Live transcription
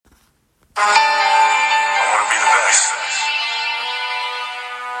I want to be the best.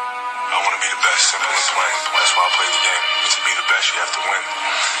 I want to be the best, simple and plain. That's why I play the game. To be the best, you have to win.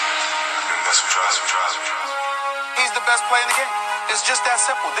 And that's what drives me. He's the best player in the game. It's just that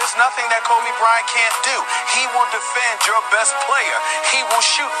simple. There's nothing that Kobe Bryant can't do. He will defend your best player. He will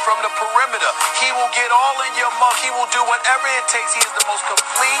shoot from the perimeter. He will get all in your mug. He will do whatever it takes. He is the most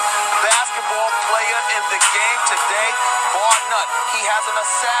complete basketball player in the game today, bar none. He has an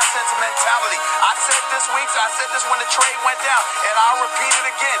assassin's mentality. I said this when the trade went down, and I'll repeat it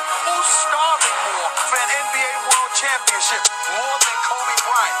again. Who's starving more for an NBA World Championship more than Kobe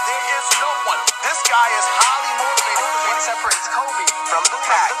Bryant? There is no one. This guy is highly motivated. What separates Kobe from the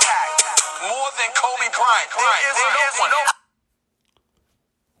pack? More than Kobe Bryant. There is no one.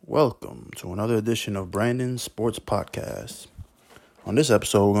 Welcome to another edition of Brandon's Sports Podcast. On this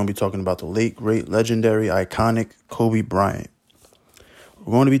episode, we're going to be talking about the late, great, legendary, iconic Kobe Bryant.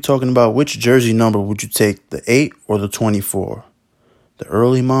 We're going to be talking about which jersey number would you take, the 8 or the 24? The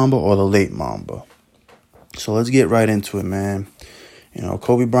early Mamba or the late Mamba? So let's get right into it, man. You know,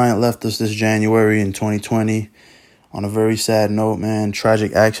 Kobe Bryant left us this January in 2020 on a very sad note, man.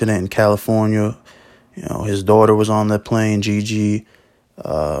 Tragic accident in California. You know, his daughter was on the plane, Gigi.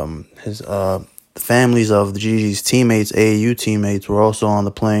 The families of Gigi's teammates, AAU teammates, were also on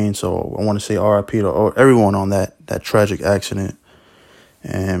the plane. So I want to say RIP to everyone on that tragic accident.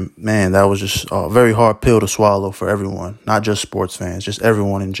 And, man, that was just a very hard pill to swallow for everyone, not just sports fans, just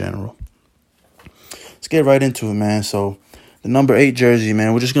everyone in general. Let's get right into it, man. So the number 8 jersey,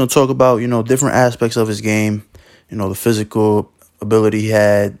 man, we're just going to talk about, you know, different aspects of his game, you know, the physical ability he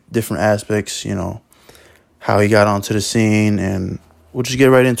had, different aspects, you know, how he got onto the scene, and we'll just get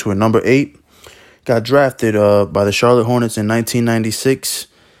right into it. Number 8 got drafted by the Charlotte Hornets in 1996,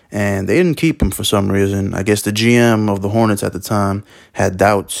 and they didn't keep him for some reason. I guess the GM of the Hornets at the time had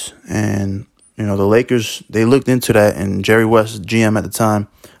doubts, and, you know, the Lakers, they looked into that, and Jerry West, GM at the time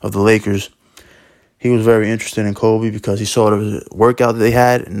of the Lakers, he was very interested in Kobe because he saw the workout that they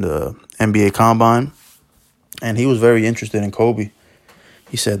had in the NBA Combine, and he was very interested in Kobe.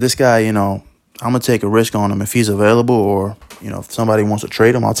 He said, this guy, you know, I'm going to take a risk on him if he's available, or, you know, if somebody wants to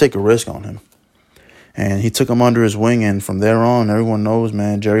trade him, I'll take a risk on him. And he took him under his wing, and from there on, everyone knows,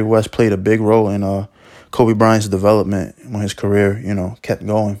 man, Jerry West played a big role in Kobe Bryant's development when his career, you know, kept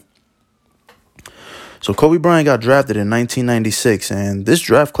going. So Kobe Bryant got drafted in 1996, and this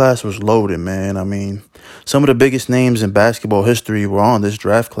draft class was loaded, man. I mean, some of the biggest names in basketball history were on this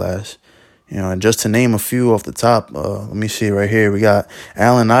draft class. You know, and just to name a few off the top, let me see right here. We got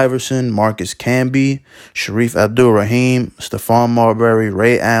Allen Iverson, Marcus Camby, Shareef Abdur-Rahim, Stephon Marbury,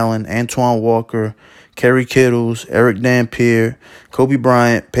 Ray Allen, Antoine Walker, Kerry Kittles, Eric Dampier, Kobe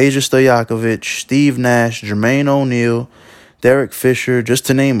Bryant, Peja Stojakovic, Steve Nash, Jermaine O'Neal, Derek Fisher, just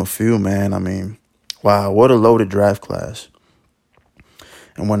to name a few, man. I mean, wow, what a loaded draft class.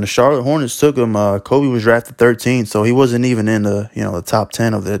 And when the Charlotte Hornets took him, Kobe was drafted 13th, so he wasn't even in the top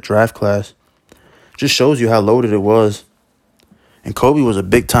 10 of the draft class. Just shows you how loaded it was. And Kobe was a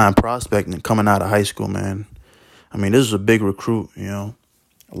big-time prospect coming out of high school, man. I mean, this was a big recruit, you know.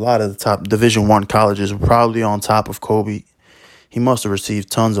 A lot of the top Division I colleges were probably on top of Kobe. He must have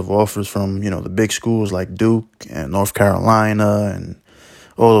received tons of offers from, you know, the big schools like Duke and North Carolina and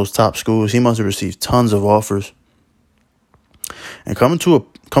all those top schools. He must have received tons of offers. And coming to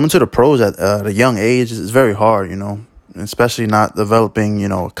the pros at a young age is very hard, you know, especially not developing, you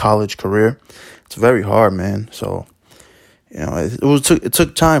know, a college career. It's very hard, man. So, you know, it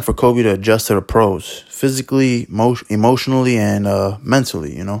took time for Kobe to adjust to the pros, physically, emotionally, and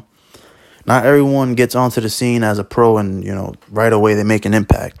mentally, you know. Not everyone gets onto the scene as a pro and, you know, right away they make an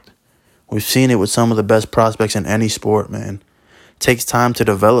impact. We've seen it with some of the best prospects in any sport, man. It takes time to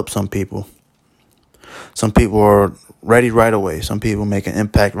develop some people. Some people are ready right away. Some people make an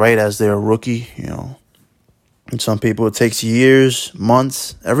impact right as they're a rookie, you know. And some people, it takes years,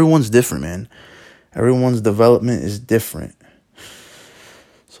 months. Everyone's different, man. Everyone's development is different.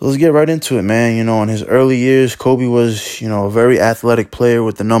 So let's get right into it, man. You know, in his early years, Kobe was, you know, a very athletic player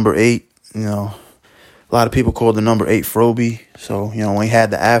with the number 8. You know, a lot of people called the number 8 Froby. So, you know, when he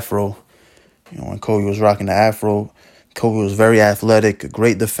had the afro, you know, when Kobe was rocking the afro, Kobe was very athletic, a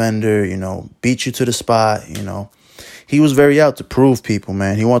great defender, you know, beat you to the spot, you know. He was very out to prove people,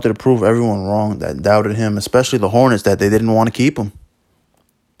 man. He wanted to prove everyone wrong that doubted him, especially the Hornets, that they didn't want to keep him.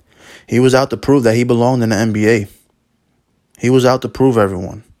 He was out to prove that he belonged in the NBA. He was out to prove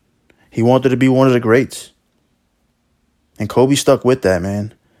everyone. He wanted to be one of the greats. And Kobe stuck with that,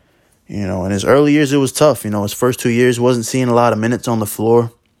 man. You know, in his early years, it was tough. You know, his first 2 years wasn't seeing a lot of minutes on the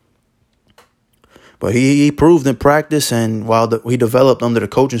floor. But he proved in practice, and while he developed under the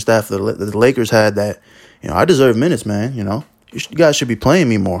coaching staff that the Lakers had, that, I deserve minutes, man. You guys should be playing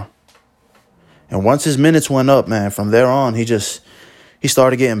me more. And once his minutes went up, man, from there on, he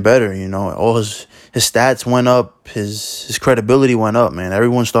started getting better. All his stats went up, his credibility went up, man.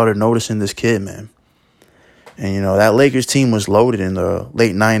 Everyone started noticing this kid, man. And that Lakers team was loaded in the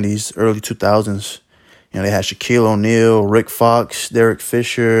late 90s, early 2000s. They had Shaquille O'Neal, Rick Fox, Derek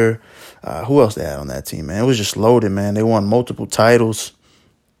Fisher. Who else they had on that team, man? It was just loaded, man. They won multiple titles.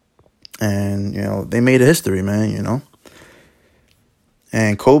 And, they made a history, man,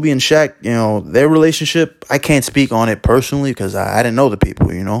 And Kobe and Shaq, their relationship, I can't speak on it personally because I didn't know the people,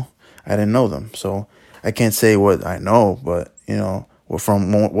 I didn't know them. So I can't say what I know, but,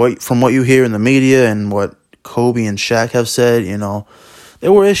 from what you hear in the media and what Kobe and Shaq have said,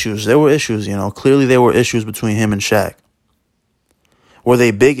 there were issues. Clearly there were issues between him and Shaq. Were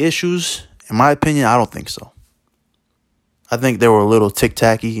they big issues? In my opinion, I don't think so. I think they were a little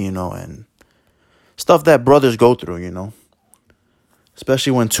tic-tacky, and stuff that brothers go through,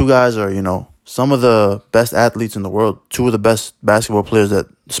 Especially when two guys are, some of the best athletes in the world, two of the best basketball players that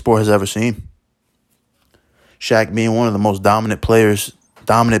the sport has ever seen. Shaq being one of the most dominant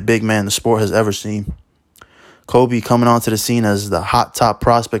big man the sport has ever seen. Kobe coming onto the scene as the hot top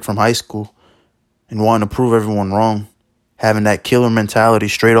prospect from high school and wanting to prove everyone wrong, having that killer mentality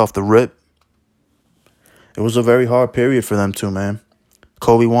straight off the rip. It was a very hard period for them two, man.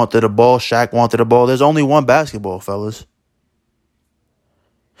 Kobe wanted the ball, Shaq wanted the ball. There's only one basketball, fellas.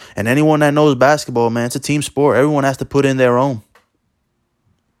 And anyone that knows basketball, man, it's a team sport. Everyone has to put in their own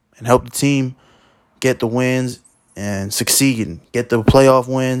and help the team get the wins and succeed and get the playoff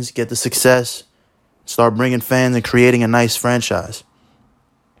wins, get the success. Start bringing fans and creating a nice franchise.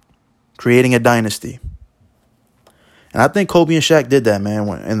 Creating a dynasty. And I think Kobe and Shaq did that, man,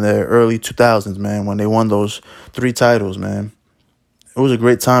 in the early 2000s, man, when they won those 3 titles, man. It was a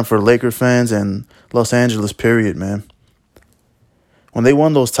great time for Laker fans and Los Angeles, period, man. When they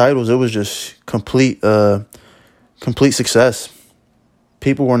won those titles, it was just complete success.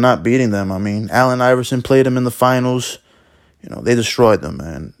 People were not beating them. I mean, Allen Iverson played them in the finals. They destroyed them,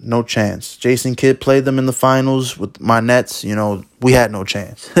 man. No chance. Jason Kidd played them in the finals with my Nets. We had no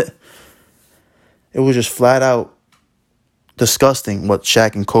chance. It was just flat out disgusting what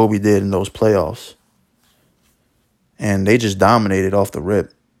Shaq and Kobe did in those playoffs. And they just dominated off the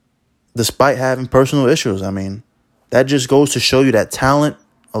rip. Despite having personal issues, I mean, that just goes to show you that talent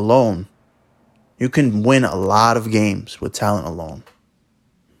alone, you can win a lot of games with talent alone.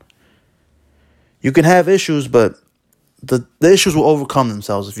 You can have issues, but the issues will overcome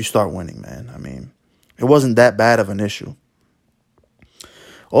themselves if you start winning, man. I mean, it wasn't that bad of an issue.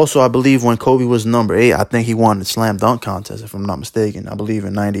 Also, I believe when Kobe was number 8, I think he won the slam dunk contest, if I'm not mistaken. I believe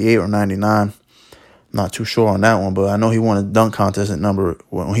in 98 or 99. I'm not too sure on that one, but I know he won a dunk contest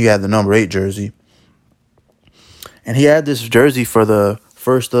when he had the number 8 jersey. And he had this jersey for the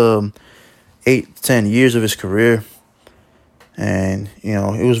first 8-10 years of his career. And,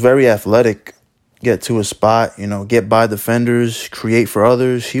 it was very athletic. Get to a spot, get by defenders, create for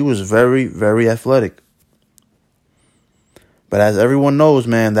others. He was very, very athletic. But as everyone knows,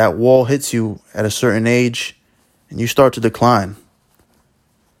 man, that wall hits you at a certain age and you start to decline.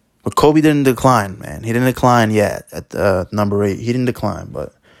 But Kobe didn't decline, man. He didn't decline yet at number 8. He didn't decline.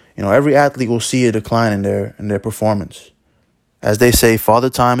 But, every athlete will see a decline in their performance. As they say, Father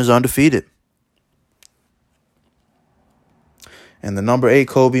Time is undefeated. And the number 8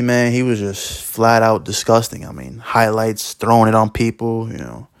 Kobe, man, he was just flat out disgusting. I mean, highlights, throwing it on people,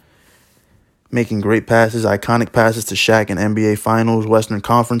 making great passes, iconic passes to Shaq in NBA Finals, Western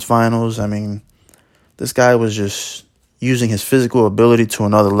Conference Finals. I mean, this guy was just using his physical ability to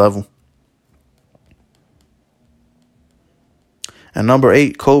another level. And number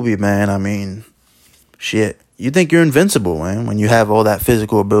 8 Kobe, man, I mean, shit. You think you're invincible, man, when you have all that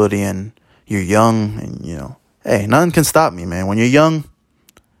physical ability and you're young and, hey, nothing can stop me, man. When you're young,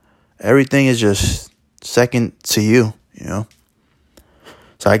 everything is just second to you,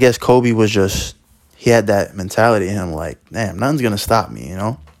 So I guess Kobe was he had that mentality in him like, damn, nothing's going to stop me,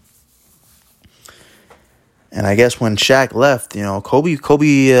 And I guess when Shaq left, Kobe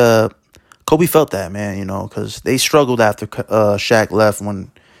felt that, man, because they struggled after Shaq left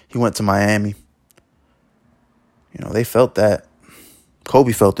when he went to Miami. They felt that.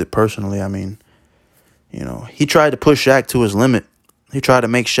 Kobe felt it personally, I mean. He tried to push Shaq to his limit. He tried to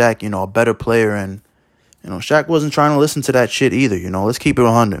make Shaq, a better player. And, Shaq wasn't trying to listen to that shit either, Let's keep it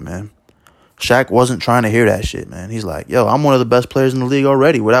 100, man. Shaq wasn't trying to hear that shit, man. He's like, yo, I'm one of the best players in the league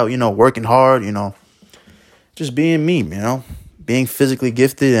already without, working hard, just being me, being physically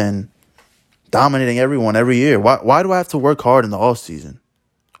gifted and dominating everyone every year. Why do I have to work hard in the offseason?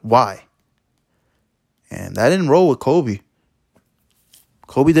 Why? And that didn't roll with Kobe.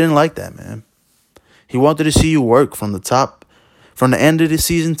 Kobe didn't like that, man. He wanted to see you work from the end of the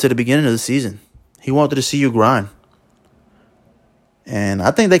season to the beginning of the season. He wanted to see you grind. And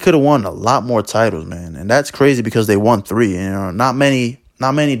I think they could have won a lot more titles, man. And that's crazy because they won 3. Not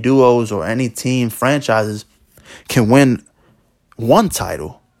many duos or any team franchises can win 1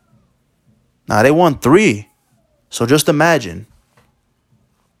 title. Now, they won 3. So just imagine.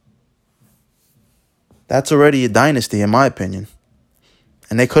 That's already a dynasty, in my opinion.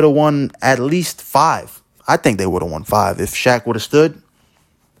 And they could have won at least 5. I think they would have won 5 if Shaq would have stood.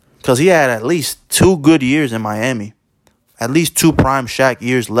 Because he had at least 2 good years in Miami. At least 2 prime Shaq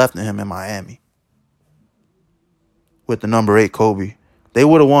years left in him in Miami. With the number 8 Kobe. They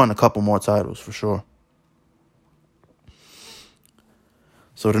would have won a couple more titles for sure.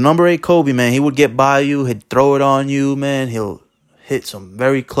 So the number 8 Kobe, man, he would get by you. He'd throw it on you, man. He'll hit some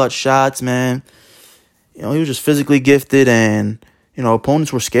very clutch shots, man. He was just physically gifted, and,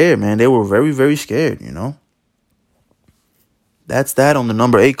 opponents were scared, man. They were very, very scared, That's that on the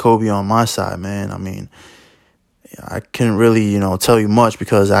number 8 Kobe on my side, man. I mean, I couldn't really, tell you much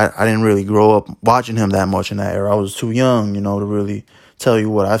because I didn't really grow up watching him that much in that era. I was too young, to really tell you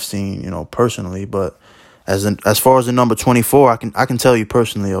what I've seen, personally. But as far as the number 24, I can tell you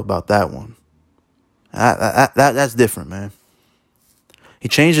personally about that one. That's different, man. He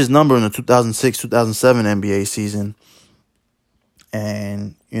changed his number in the 2006-2007 NBA season.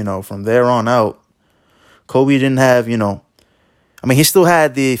 And, from there on out, Kobe didn't have, he still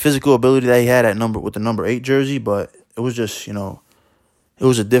had the physical ability that he had with the number 8 jersey, but it was just, it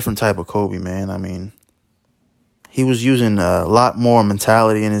was a different type of Kobe, man. I mean, he was using a lot more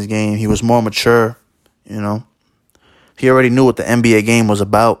mentality in his game. He was more mature, He already knew what the NBA game was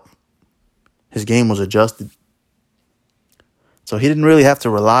about. His game was adjusted. So he didn't really have to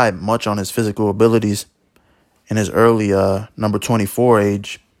rely much on his physical abilities in his early number 24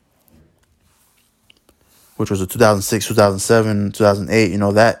 age, which was the 2006, 2007, 2008,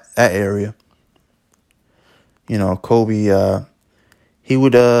 that area. Kobe, he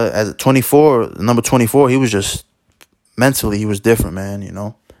would, as a 24, number 24, he was just, mentally, he was different, man,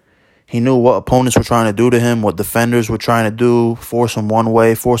 He knew what opponents were trying to do to him, what defenders were trying to do, force him one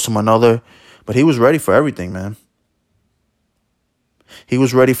way, force him another. But he was ready for everything, man. He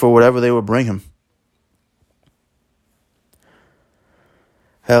was ready for whatever they would bring him.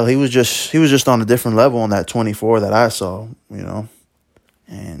 Hell, he was just on a different level on that 24 that I saw,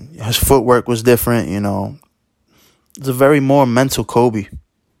 And his footwork was different, It's a very more mental Kobe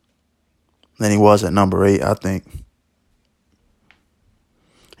than he was at number 8, I think.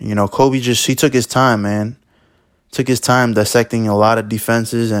 Kobe he took his time, man. Took his time dissecting a lot of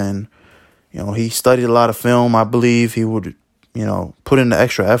defenses, and, he studied a lot of film. I believe he would, put in the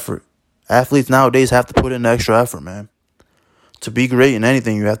extra effort. Athletes nowadays have to put in the extra effort, man. To be great in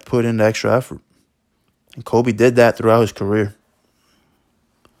anything, you have to put in the extra effort. And Kobe did that throughout his career.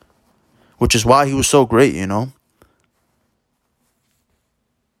 Which is why he was so great,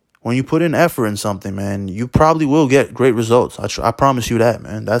 When you put in effort in something, man, you probably will get great results. I promise you that,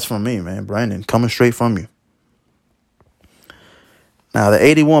 man. That's from me, man. Brandon, coming straight from you. Now, the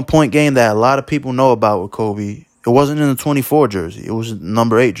 81-point game that a lot of people know about with Kobe, it wasn't in the 24 jersey. It was the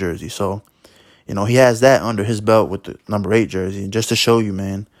number 8 jersey. So, he has that under his belt with the number 8 jersey. And just to show you,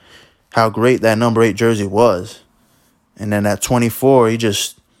 man, how great that number 8 jersey was. And then at 24,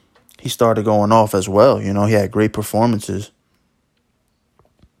 he started going off as well. He had great performances.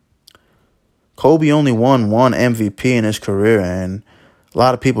 Kobe only won 1 MVP in his career, and a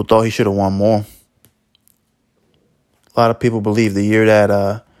lot of people thought he should have won more. A lot of people believe the year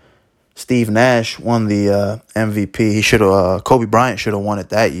that Steve Nash won the MVP, Kobe Bryant should have won it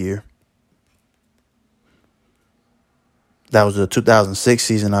that year. That was the 2006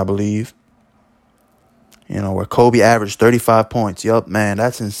 season, I believe. Where Kobe averaged 35 points. Yup, man,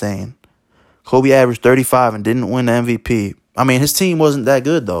 that's insane. Kobe averaged 35 and didn't win the MVP. I mean, his team wasn't that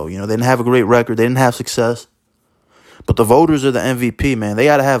good, though. They didn't have a great record. They didn't have success. But the voters of the MVP, man, they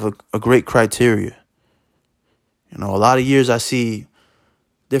got to have a great criteria. A lot of years I see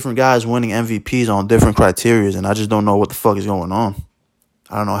different guys winning MVPs on different criteria, and I just don't know what the fuck is going on.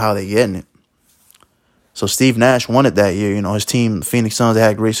 I don't know how they getting it. So Steve Nash won it that year. His team, the Phoenix Suns, they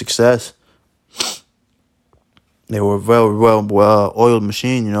had great success. They were a very well-oiled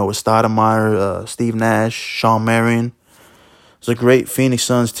machine, with Stoudemire, Steve Nash, Shawn Marion. It was a great Phoenix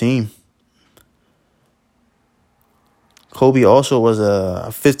Suns team. Kobe also was a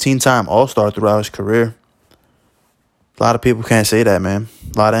 15-time All-Star throughout his career. A lot of people can't say that, man.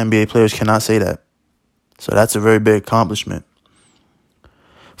 A lot of NBA players cannot say that. So that's a very big accomplishment.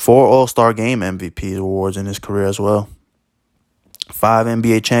 4 All-Star Game MVP awards in his career as well. 5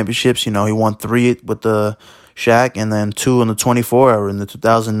 NBA championships. You know, he won 3 with the Shaq and then 2 in the 24 era in the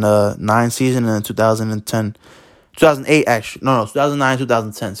 2009 season and the 2008 actually. No, 2009,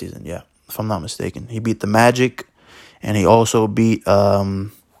 2010 season. Yeah, if I'm not mistaken. He beat the Magic and he also beat the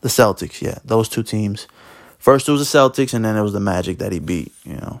Celtics. Yeah, those 2 teams. First it was the Celtics and then it was the Magic that he beat,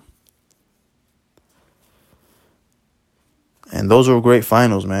 you know. And those were great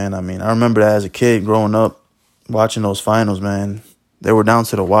finals, man. I mean, I remember that as a kid growing up, watching those finals, man. They were down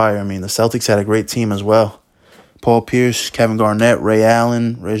to the wire. I mean, the Celtics had a great team as well. Paul Pierce, Kevin Garnett, Ray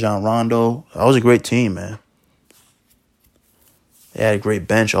Allen, Rajon Rondo. That was a great team, man. They had a great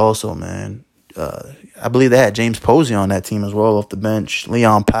bench also, man. I believe they had James Posey on that team as well off the bench.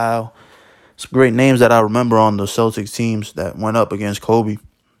 Leon Powell. Some great names that I remember on the Celtics teams that went up against Kobe.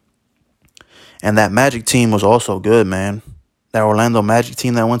 And that Magic team was also good, man. That Orlando Magic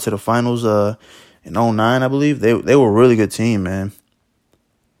team that went to the finals in 2009, I believe. They were a really good team, man.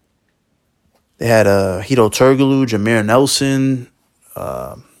 They had Hedo Turkoglu, Jameer Nelson.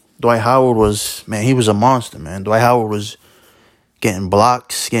 Dwight Howard was, man, he was a monster, man. Dwight Howard was getting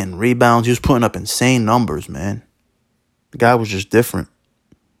blocks, getting rebounds. He was putting up insane numbers, man. The guy was just different.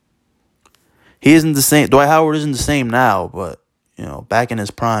 He isn't the same. Dwight Howard isn't the same now, but, you know, back in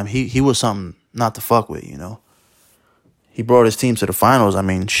his prime, he was something not to fuck with, you know. He brought his team to the finals. I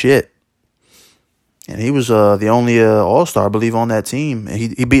mean, shit. And he was the only All-Star, I believe, on that team. And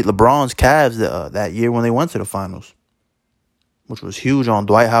he beat LeBron's Cavs that year when they went to the finals, which was huge on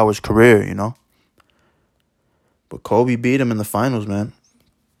Dwight Howard's career, you know. But Kobe beat him in the finals, man.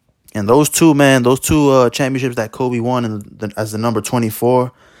 And those two championships that Kobe won as the number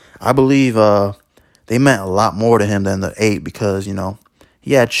 24, I believe they meant a lot more to him than the 8 because, you know,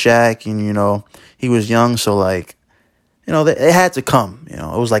 he had Shaq and, you know, he was young. So, like, you know, it had to come. You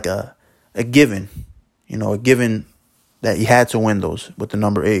know, it was like a given, you know, a given that he had to win those with the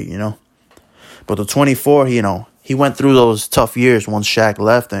number 8, you know. But the 24, you know, he went through those tough years once Shaq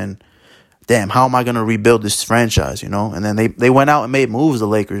left and, damn, how am I going to rebuild this franchise, you know? And then they went out and made moves, the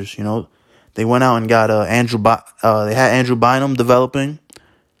Lakers, you know. They went out and got they had Andrew Bynum developing.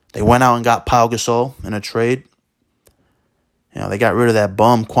 They went out and got Pau Gasol in a trade. You know, they got rid of that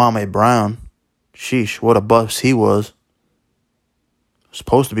bum Kwame Brown. Sheesh, what a bust he was.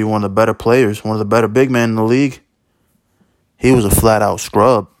 Supposed to be one of the better players, one of the better big men in the league. He was a flat-out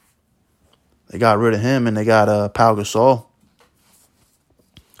scrub. They got rid of him, and they got Pau Gasol.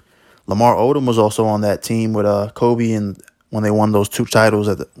 Lamar Odom was also on that team with Kobe and when they won those 2 titles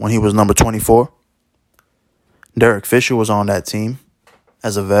when he was number 24. Derek Fisher was on that team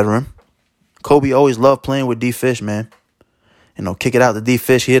as a veteran. Kobe always loved playing with D. Fish, man. You know, kick it out to D.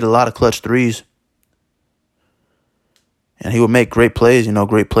 Fish. He hit a lot of clutch threes. And he would make great plays, you know,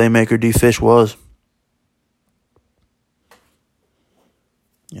 great playmaker D. Fish was.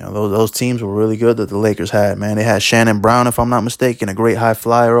 You know, those teams were really good that the Lakers had, man. They had Shannon Brown, if I'm not mistaken, a great high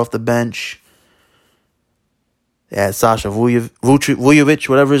flyer off the bench. They had Sasha Vujovic,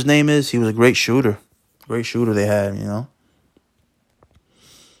 whatever his name is. He was a great shooter. Great shooter they had, you know.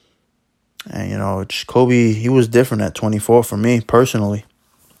 And, you know, Kobe, he was different at 24 for me, personally.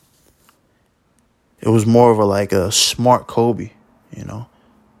 It was more of a smart Kobe, you know.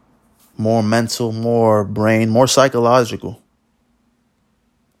 More mental, more brain, more psychological.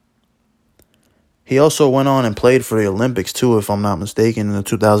 He also went on and played for the Olympics, too, if I'm not mistaken, in the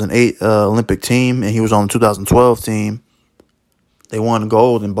 2008 Olympic team. And he was on the 2012 team. They won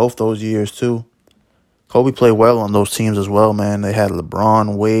gold in both those years, too. Kobe played well on those teams as well, man. They had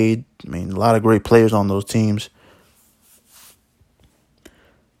LeBron, Wade. I mean, a lot of great players on those teams.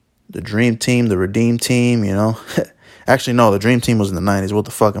 The Dream Team, the Redeem Team, you know. Actually, no, the Dream Team was in the 90s. What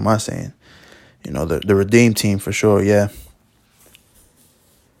the fuck am I saying? You know, the Redeem Team for sure, yeah.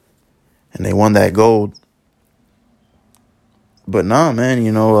 And they won that gold. But nah, man,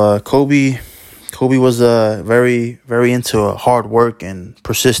 you know, Kobe was very, very into hard work and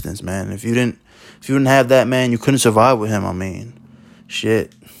persistence, man. If you didn't have that, man, you couldn't survive with him. I mean,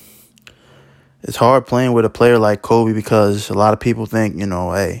 shit. It's hard playing with a player like Kobe because a lot of people think, you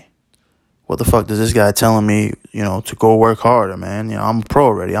know, hey, what the fuck does this guy telling me, you know, to go work harder, man? You know, I'm a pro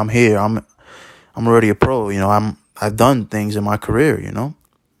already. I'm here. I'm already a pro. You know, I've done things in my career, you know.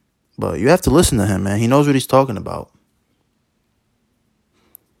 But you have to listen to him, man. He knows what he's talking about.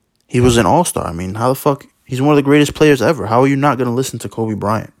 He was an all-star. I mean, how the fuck? He's one of the greatest players ever. How are you not going to listen to Kobe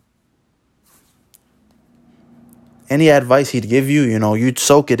Bryant? Any advice he'd give you, you know, you'd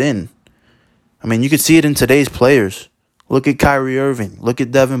soak it in. I mean, you could see it in today's players. Look at Kyrie Irving. Look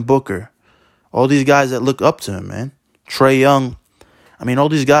at Devin Booker. All these guys that look up to him, man. Trae Young. I mean, all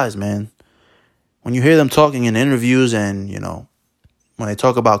these guys, man. When you hear them talking in interviews and, when they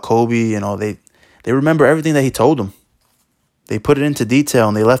talk about Kobe, they remember everything that he told them. They put it into detail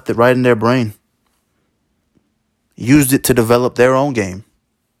and they left it right in their brain. Used it to develop their own game.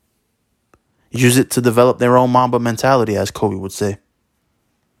 Used it to develop their own Mamba mentality, as Kobe would say.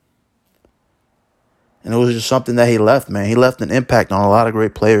 And it was just something that he left, man. He left an impact on a lot of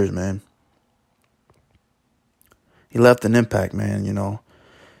great players, man. He left an impact, man,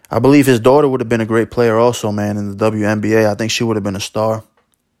 I believe his daughter would have been a great player also, man, in the WNBA. I think she would have been a star.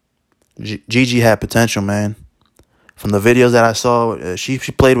 Gigi had potential, man. From the videos that I saw, she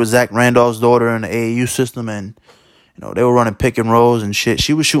played with Zach Randolph's daughter in the AAU system, and, they were running pick and rolls and shit.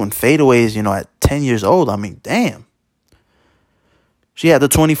 She was shooting fadeaways, at 10 years old. I mean, damn. She had the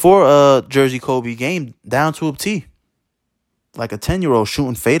 24 jersey Kobe game down to a T. Like a 10-year-old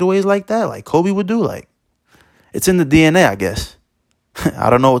shooting fadeaways like that, like Kobe would do. Like, it's in the DNA, I guess. I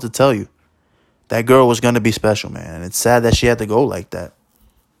don't know what to tell you. That girl was going to be special, man. And it's sad that she had to go like that.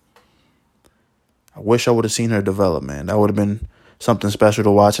 I wish I would have seen her develop, man. That would have been something special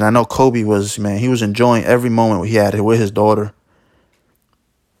to watch. And I know Kobe was, man, he was enjoying every moment he had with his daughter.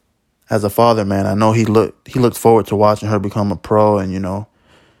 As a father, man, I know he looked forward to watching her become a pro and,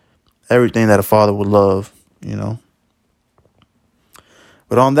 everything that a father would love,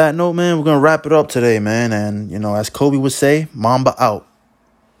 But on that note, man, we're going to wrap it up today, man. And, as Kobe would say, Mamba out.